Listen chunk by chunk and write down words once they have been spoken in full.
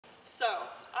So,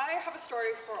 I have a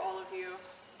story for all of you.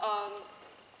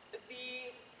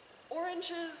 The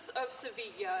oranges of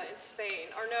Sevilla in Spain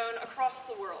are known across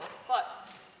the world, but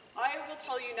I will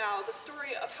tell you now the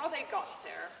story of how they got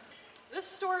there. This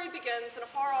story begins in a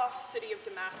far-off city of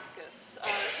Damascus,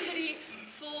 a city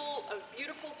full of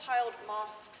beautiful tiled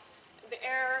mosques. The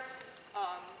air,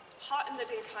 hot in the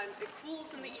daytime, it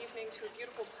cools in the evening to a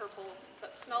beautiful purple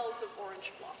that smells of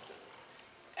orange blossoms.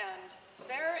 And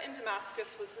there in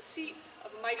Damascus was the seat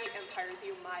of a mighty empire,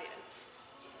 the Umayyads.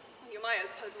 The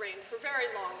Umayyads had reigned for very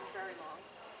long,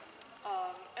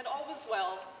 and all was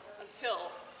well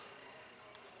until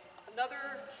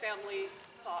another family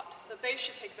thought that they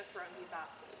should take the throne, the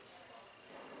Abbasids.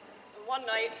 And one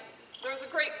night, there was a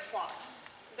great plot.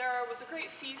 There was a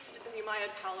great feast in the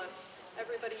Umayyad palace,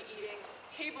 everybody eating,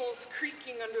 tables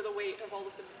creaking under the weight of all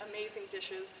of the amazing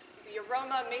dishes. The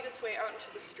aroma made its way out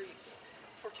into the streets,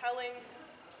 foretelling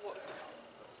what was to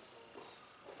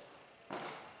come.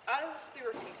 As they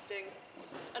were feasting,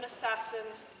 an assassin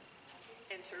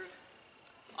entered,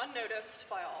 unnoticed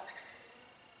by all.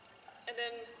 And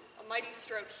in a mighty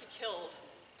stroke, he killed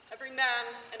every man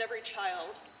and every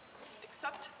child,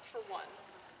 except for one,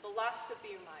 the last of the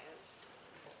Umayyads.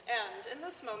 And in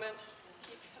this moment,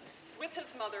 with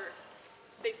his mother,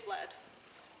 they fled.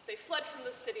 They fled from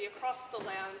the city across the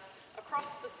lands,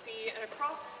 across the sea, and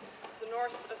across the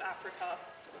north of Africa,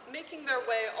 making their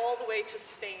way all the way to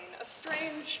Spain, a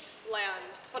strange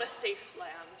land, but a safe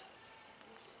land.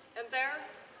 And there,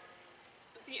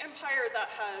 the empire that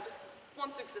had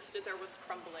once existed there was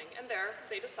crumbling, and there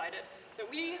they decided that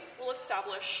we will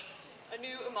establish a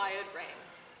new Umayyad reign.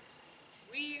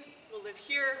 We will live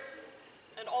here,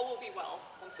 and all will be well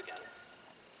once again.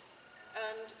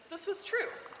 And this was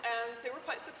true, and they were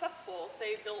quite successful.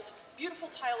 They built beautiful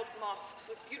tiled mosques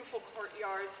with beautiful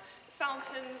courtyards,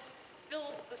 fountains,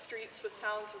 filled the streets with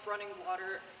sounds of running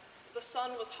water. The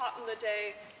sun was hot in the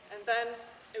day, and then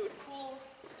it would cool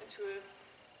into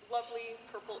a lovely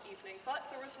purple evening. But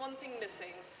there was one thing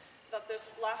missing that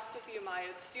this last of the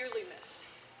Umayyads dearly missed.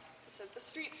 He said, the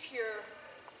streets here,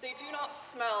 they do not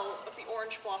smell of the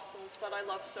orange blossoms that I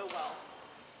love so well.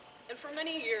 And for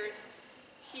many years,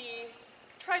 he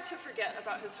tried to forget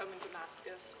about his home in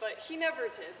Damascus, but he never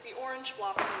did. The orange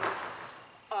blossoms,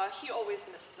 he always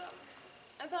missed them.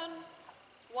 And then,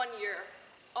 one year,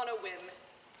 on a whim,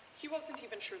 he wasn't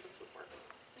even sure this would work.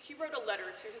 He wrote a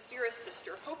letter to his dearest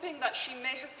sister, hoping that she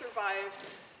may have survived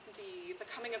the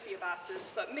coming of the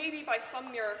Abbasids, that maybe by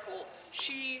some miracle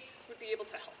she would be able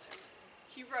to help him.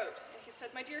 He wrote, and he said,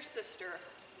 my dear sister,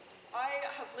 I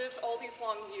have lived all these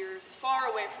long years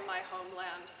far away from my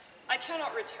homeland. I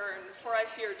cannot return, for I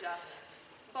fear death.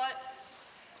 But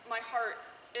my heart,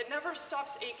 it never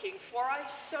stops aching, for I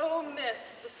so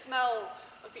miss the smell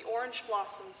of the orange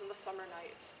blossoms in the summer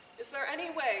nights. Is there any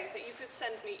way that you could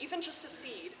send me, even just a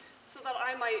seed, so that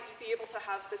I might be able to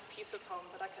have this piece of home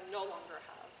that I can no longer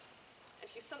have? And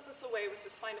he sent this away with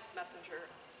his finest messenger,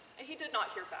 and he did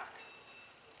not hear back.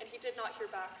 And he did not hear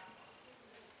back.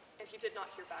 And he did not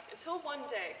hear back, until one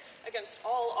day, against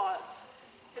all odds,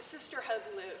 his sister had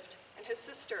lived, and his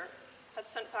sister had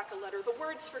sent back a letter, the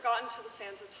words forgotten to the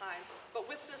sands of time, but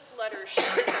with this letter she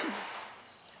had sent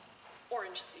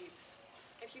orange seeds.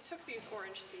 And he took these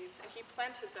orange seeds and he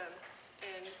planted them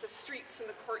in the streets and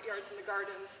the courtyards and the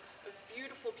gardens of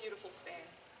beautiful, beautiful Spain.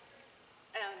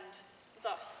 And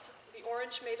thus, the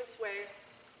orange made its way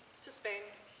to Spain,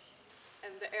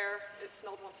 and the air, it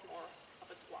smelled once more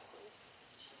of its blossoms.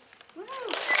 Woo!